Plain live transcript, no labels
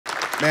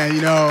Man,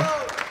 you know,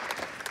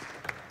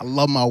 I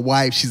love my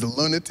wife. She's a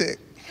lunatic.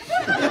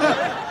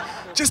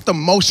 Just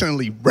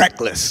emotionally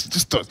reckless.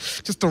 Just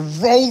a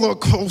roller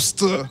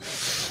coaster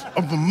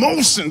of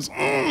emotions.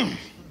 And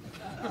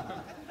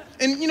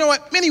you know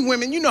what? Many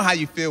women, you know how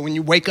you feel when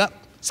you wake up.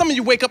 Some of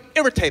you wake up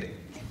irritated.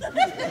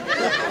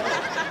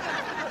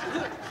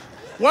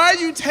 Why are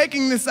you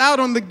taking this out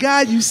on the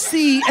guy you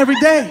see every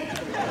day?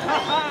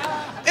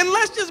 And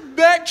let's just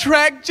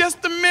backtrack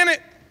just a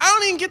minute. I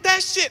don't even get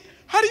that shit.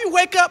 How do you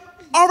wake up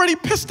already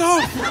pissed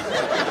off?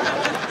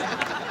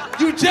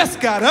 You just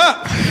got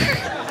up.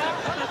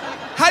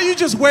 How you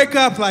just wake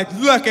up like,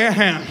 look at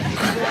him.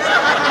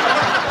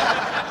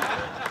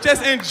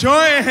 Just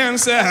enjoying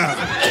himself.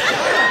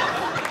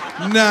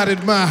 Not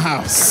at my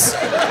house.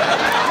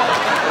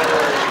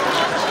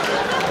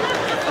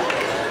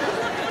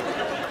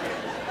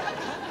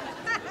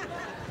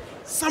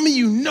 Some of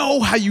you know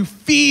how you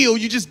feel.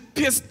 You just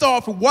pissed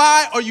off.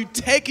 Why are you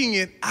taking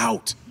it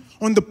out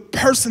on the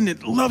person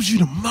that loves you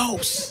the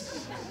most?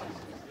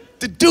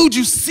 The dude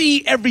you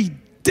see every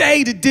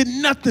day that did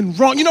nothing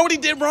wrong. You know what he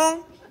did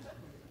wrong?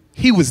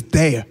 He was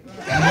there.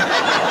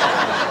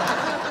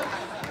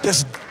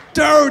 That's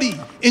dirty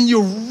and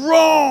you're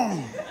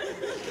wrong.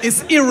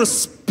 It's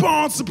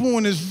irresponsible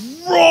and it's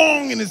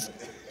wrong and it's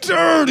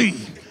dirty.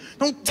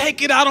 Don't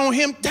take it out on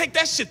him. Take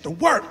that shit to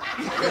work.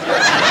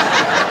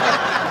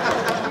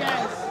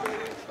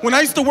 When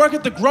I used to work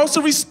at the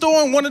grocery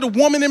store and one of the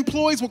woman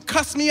employees would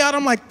cuss me out,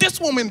 I'm like, this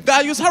woman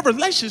values her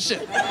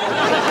relationship.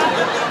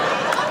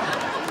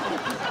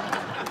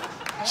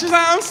 She's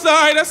like, I'm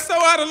sorry, that's so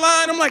out of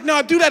line. I'm like,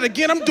 no, do that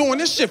again. I'm doing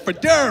this shit for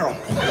Daryl.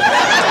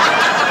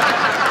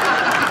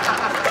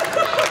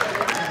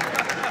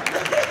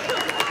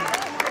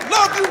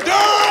 Love you,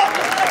 Daryl.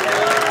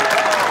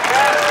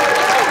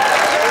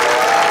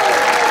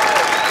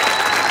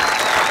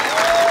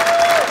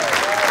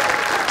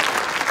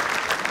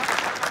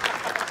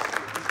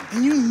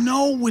 And you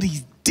know what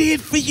he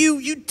did for you.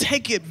 You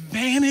take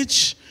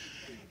advantage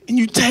and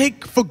you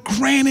take for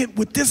granted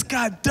what this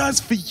guy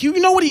does for you.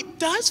 You know what he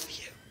does for you?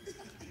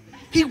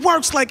 He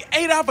works like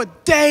 8-hour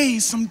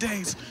days some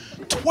days,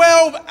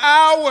 12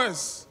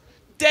 hours,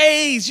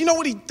 days. You know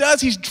what he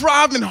does? He's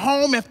driving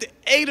home after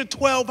 8 or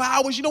 12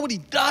 hours. You know what he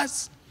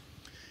does?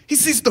 He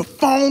sees the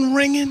phone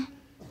ringing.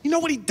 You know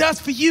what he does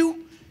for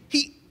you?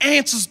 He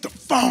answers the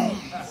phone.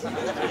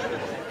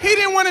 He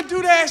didn't want to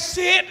do that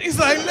shit. He's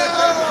like, no,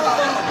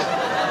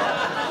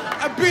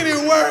 I've been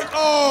at work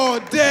all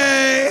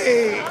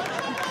day.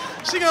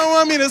 She gonna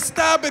want me to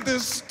stop at the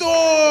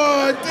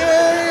store,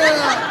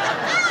 damn.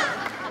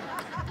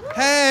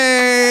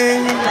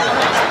 Hey.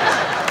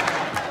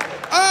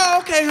 Oh,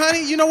 okay,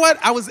 honey. You know what?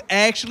 I was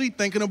actually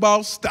thinking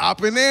about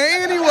stopping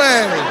there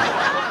anyway.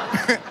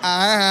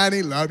 Hi,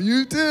 honey. Love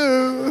you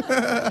too.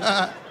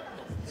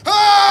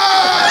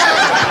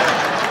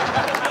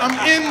 I'm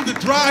in the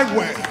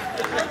driveway.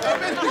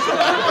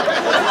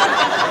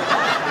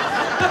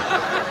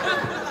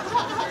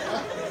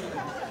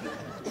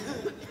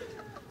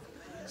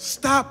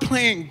 Stop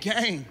playing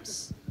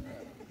games.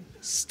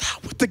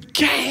 Stop with the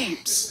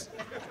games.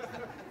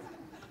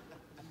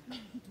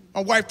 My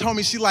wife told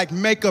me she liked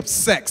makeup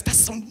sex. That's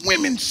some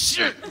women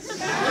shit.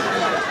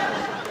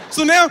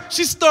 So now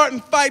she's starting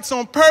fights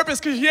on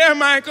purpose because, yeah,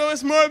 Michael,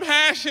 it's more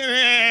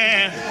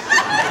passionate.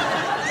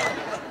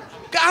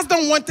 Guys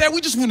don't want that.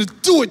 We just want to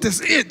do it.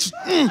 That's it.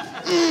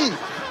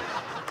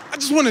 I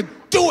just want to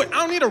do it.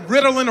 I don't need a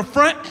riddle in the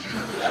front. You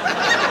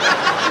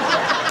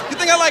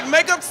think I like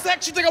makeup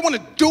sex? You think I want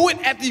to do it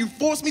after you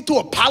forced me to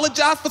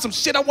apologize for some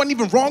shit I wasn't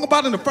even wrong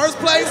about in the first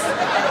place?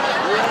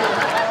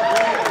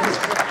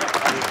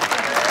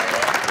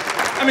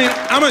 I mean,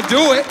 I'm gonna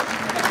do it.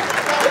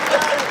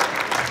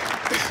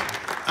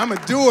 I'm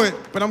gonna do it,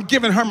 but I'm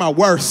giving her my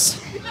worst.